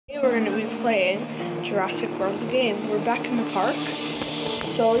we're going to be playing Jurassic World the game. We're back in the park.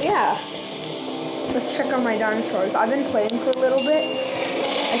 So yeah, let's check out my dinosaurs. I've been playing for a little bit.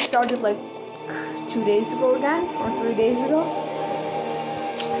 I started like 2 days ago again, or 3 days ago.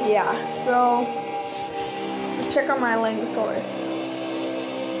 Yeah, so let's check out my Langosaurus.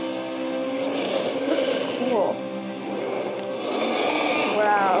 Looks cool.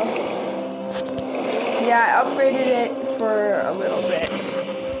 Wow. Yeah, I upgraded it for a little bit.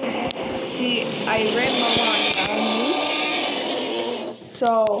 See, I ran low on meat.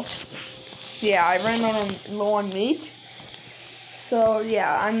 So, yeah, I ran low on meat. So,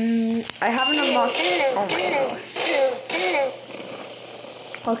 yeah, I haven't unlocked. Oh my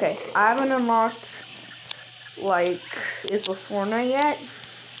gosh. Okay, I haven't unlocked like Isla yet,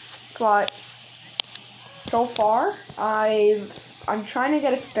 but so far I'm trying to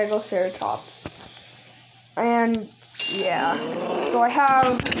get a Stegoceratops. And yeah, so I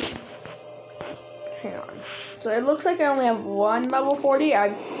have, hang on. So it looks like I only have one level 40. I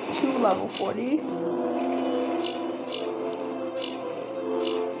have 2 level 40s.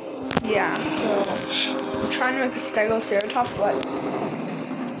 Yeah, so I'm trying to make a Stegoceratops, but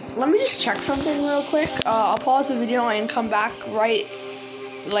let me just check something real quick. I'll pause the video and come back right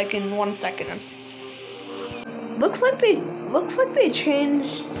like in 1 second. Looks like they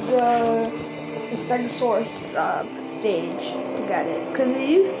changed the Stegosaurus stage to get it, because it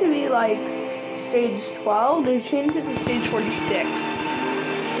used to be like stage 12. They changed it to stage 46,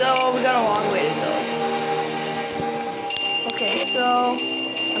 so we got a long way to go. Okay, so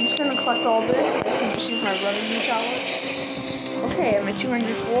I'm just gonna collect all this. I can just use my revenue challenge. Okay, I'm at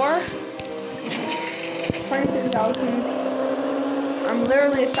 204, 26,000. I'm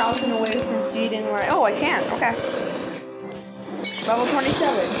literally 1,000 away from feeding right. Oh, I can. Okay, level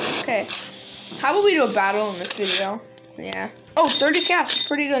 27. Okay. How about we do a battle in this video? Yeah. Oh, 30 cash.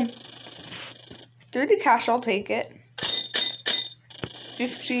 Pretty good. 30 cash, I'll take it.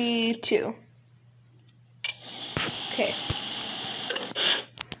 52. Okay.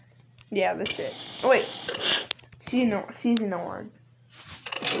 Yeah, that's it. Oh, wait. Season award.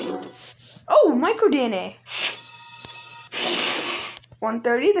 Oh, micro DNA.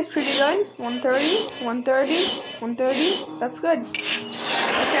 130, that's pretty good. 130, 130, 130. That's good.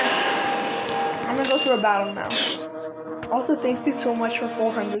 Okay. I'm gonna go through a battle now. Also, thank you so much for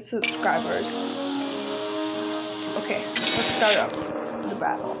 400 subscribers. Okay, let's start up the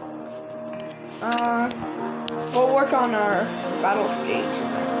battle. We'll work on our battle stage.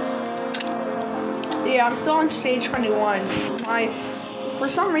 Yeah, I'm still on stage 21. For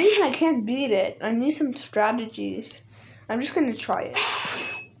some reason, I can't beat it. I need some strategies. I'm just gonna try it.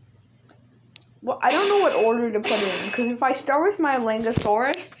 Well, I don't know what order to put in, because if I start with my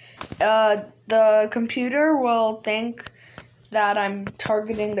Langosaurus, the computer will think that I'm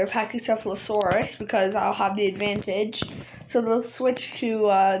targeting their Pachycephalosaurus because I'll have the advantage. So they'll switch to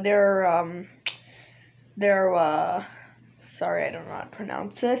sorry, I don't know how to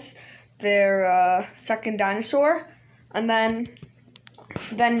pronounce this. Their second dinosaur, and then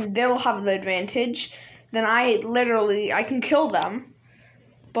they'll have the advantage. Then I can kill them,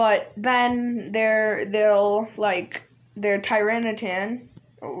 but then their Tyrannotan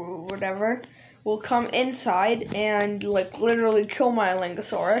or whatever will come inside and like literally kill my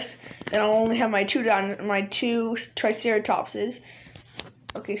Langosaurus. Then I'll only have my two Triceratopses.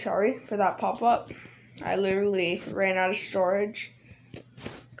 Okay, sorry for that pop-up. I literally ran out of storage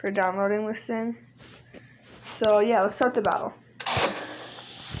for downloading this thing. So yeah, let's start the battle.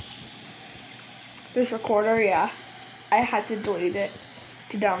 This recorder, yeah, I had to delete it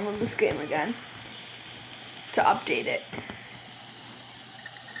to download this game again, to update it.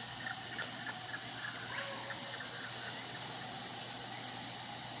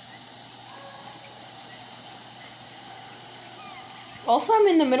 Also, I'm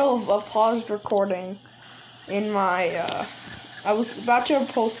in the middle of a paused recording in my, I was about to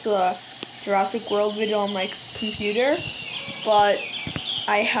post the Jurassic World video on my computer, but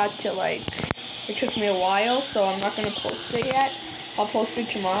I had to it took me a while, so I'm not going to post it yet. I'll post it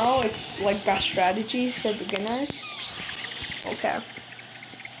tomorrow. It's like best strategies for beginners. Okay.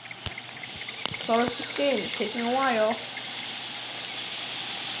 Start up this game. It's taking a while.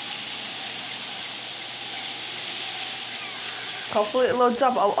 Hopefully it loads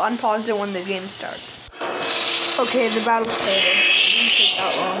up. I'll unpause it when the game starts. Okay, the battle started. It didn't take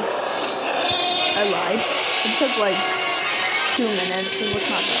that long. I lied. It took like 2 minutes. It was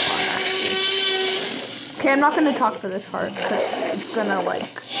not that long, actually. Okay, I'm not gonna talk for this part because it's gonna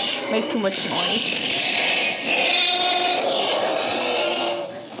make too much noise.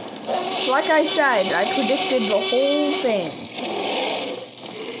 Like I said, I predicted the whole thing.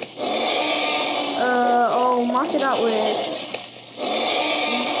 knocked it out with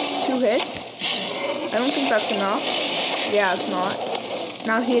 2 hits. I don't think that's enough. Yeah, it's not.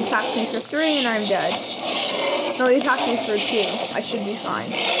 Now he attacks me for 3 and I'm dead. No, he attacked me for 2. I should be fine.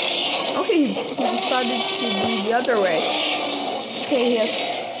 Okay, he decided to be the other way. Okay, he has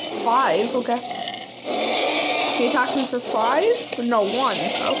 5. Okay. He attacked me for 5? No, 1.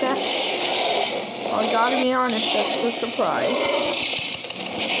 Okay. Well, I gotta be honest, that's a surprise.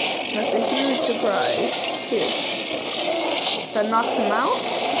 That's a huge surprise, too. That knocks him out.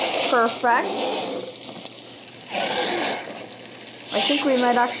 Perfect. I think we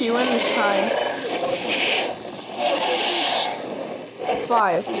might actually win this time.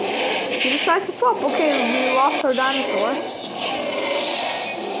 5. He decides to swap. Okay, we lost our dinosaur.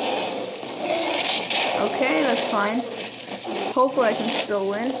 Okay, that's fine. Hopefully I can still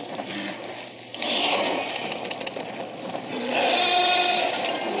win.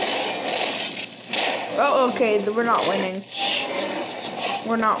 Oh, okay, we're not winning.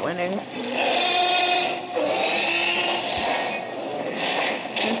 We're not winning.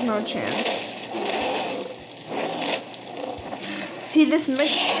 There's no chance. See, this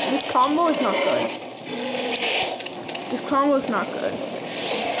combo is not good. This combo is not good.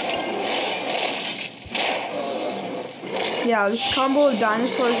 Yeah, this combo of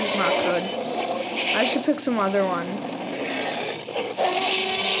dinosaurs is not good. I should pick some other ones.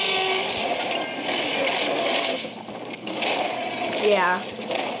 Yeah.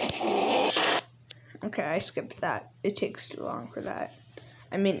 Okay, I skipped that. It takes too long for that.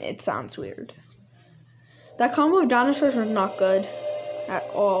 I mean, it sounds weird. That combo of dinosaurs was not good at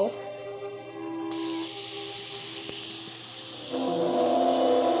all.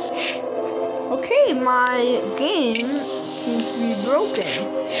 Okay, my game seems to be broken.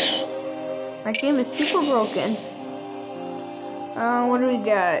 My game is super broken. What do we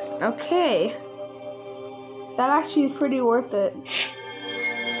get? Okay. That actually is pretty worth it.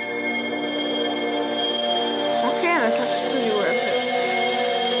 Okay, that's actually pretty worth it.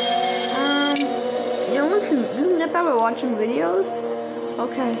 You know, you can get that by watching videos?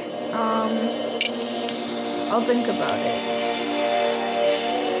 Okay, I'll think about it.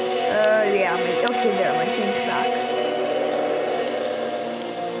 Yeah, okay, there, my team's back.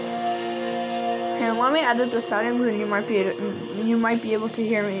 Okay, let me edit the settings and you might be able to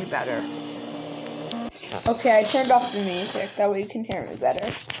hear me better. Okay, I turned off the music, that way you can hear me better.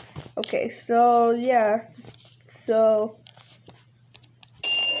 Okay, so, yeah. So,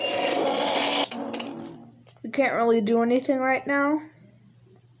 we can't really do anything right now.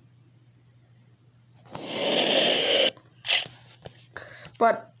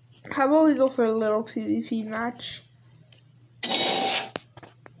 But, how about we go for a little PvP match?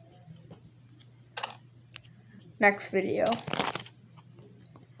 Next video.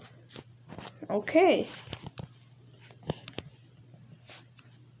 Okay.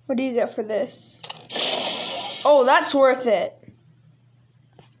 What do you get for this? Oh, that's worth it.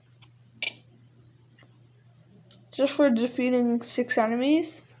 Just for defeating 6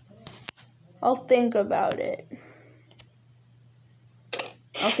 enemies? I'll think about it.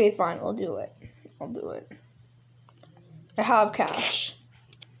 Okay, fine, I'll do it. I'll do it. I have cash.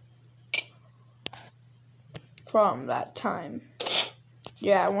 From that time.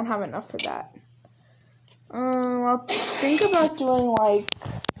 Yeah, I won't have enough for that. I'll think about doing, like,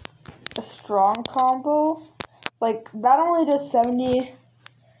 a strong combo. Like, that only does 70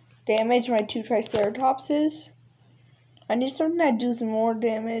 damage, my 2 Triceratopses. I need something that does more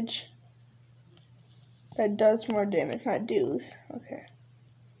damage. That does more damage, not does. Okay.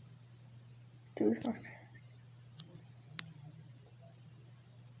 Does more.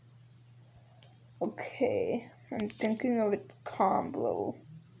 Okay. I'm thinking of a combo.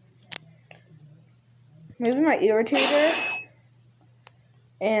 Maybe my Irritator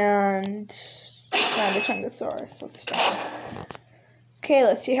and the Chungosaurus. Let's start. Okay,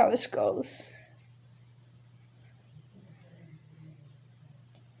 let's see how this goes.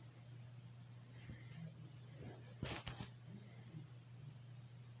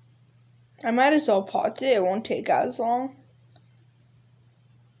 I might as well pause it. It won't take as long.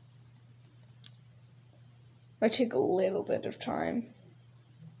 Might take a little bit of time.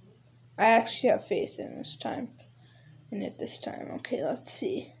 I actually have faith in this time. In it this time. Okay, let's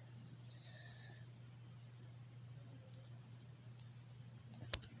see.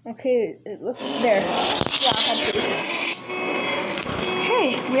 Okay, it looks there. Yeah, I have faith.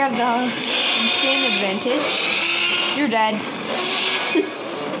 Okay, we have the insane advantage. You're dead.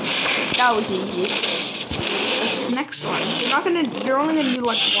 That was easy. What's the next one? You're only gonna do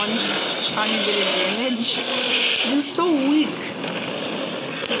like 1 tiny bit of damage. You're so weak.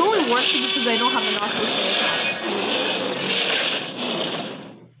 It's only worth it because I don't have a not so serious.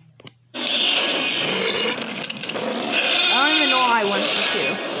 I don't even know why I went for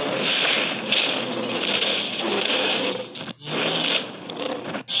 2.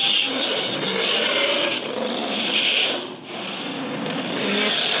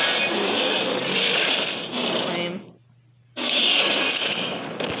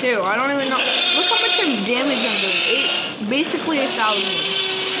 I don't even know. Look how much damage I'm doing. Basically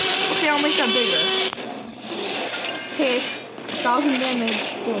 1,000. Okay, I'll make that bigger. Okay, 1,000 damage.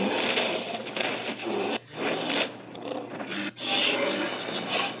 Boom.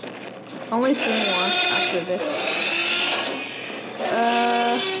 Only 3 more after this.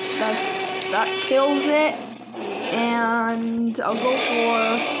 That kills it. And I'll go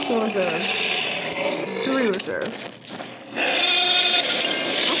for 2 reserves. 3 reserves.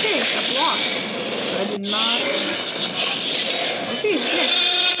 Okay, that blocked. I did not. Okay, 6.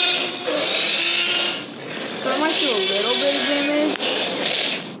 So I might do a little bit of damage.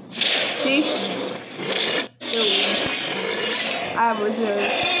 See? I have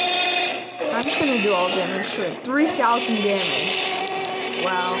reserves. I'm just gonna do all damage to it. 3,000 damage.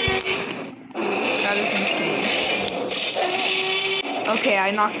 Wow. That is insane. Okay,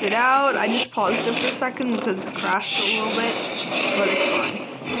 I knocked it out. I just paused it for a second because it crashed a little bit. But it's fine.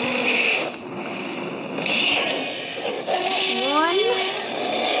 1,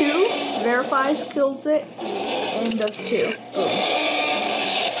 2, verifies, kills it, and does 2. Boom.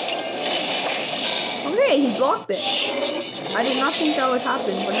 Okay, he blocked it. I did not think that would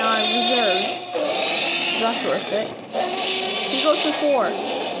happen, but now I have reserves. So that's worth it. He goes for 4.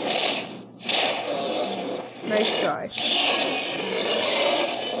 Nice try.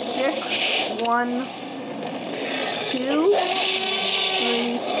 6, 1, 2,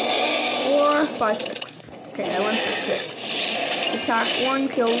 3, 4, 5, 6. Okay, I went for 6. Attack 1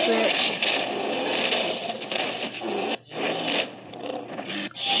 kills it.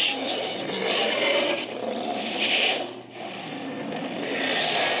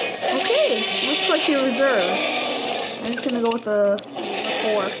 Okay, looks like you reserve. I'm just gonna go with a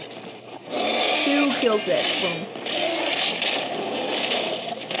 4. 2 kills it. Boom.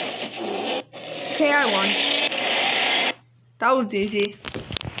 Okay, I won. That was easy.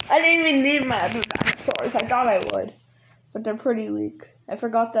 I didn't even need my other dinosaurs. I thought I would. But they're pretty weak. I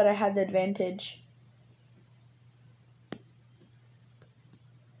forgot that I had the advantage.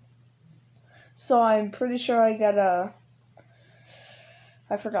 So I'm pretty sure I got a...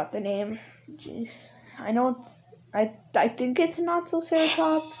 I forgot the name. Jeez. I know it's... I think it's not so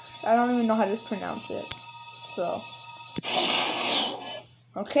Ceratops. I don't even know how to pronounce it. So...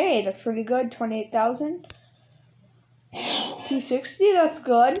 Okay, that's pretty good. 28,000. 260, that's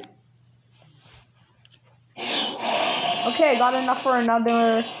good. Okay, I got enough for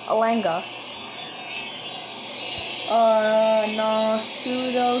another Alanga. No,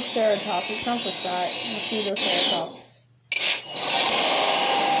 Pseudoceratops. It sounds like that. Pseudoceratops.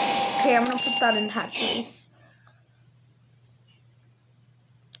 Okay, I'm gonna put that in hatchery.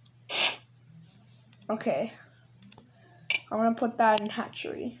 Okay. I'm gonna put that in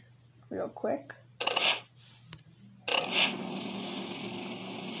hatchery real quick.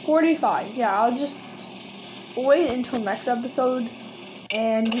 45. Yeah, I'll just wait until next episode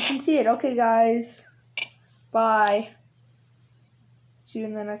and you can see it. Okay, guys. Bye. See you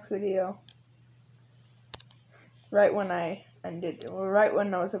in the next video. Right when I ended, right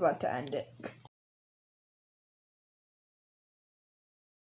when I was about to end it.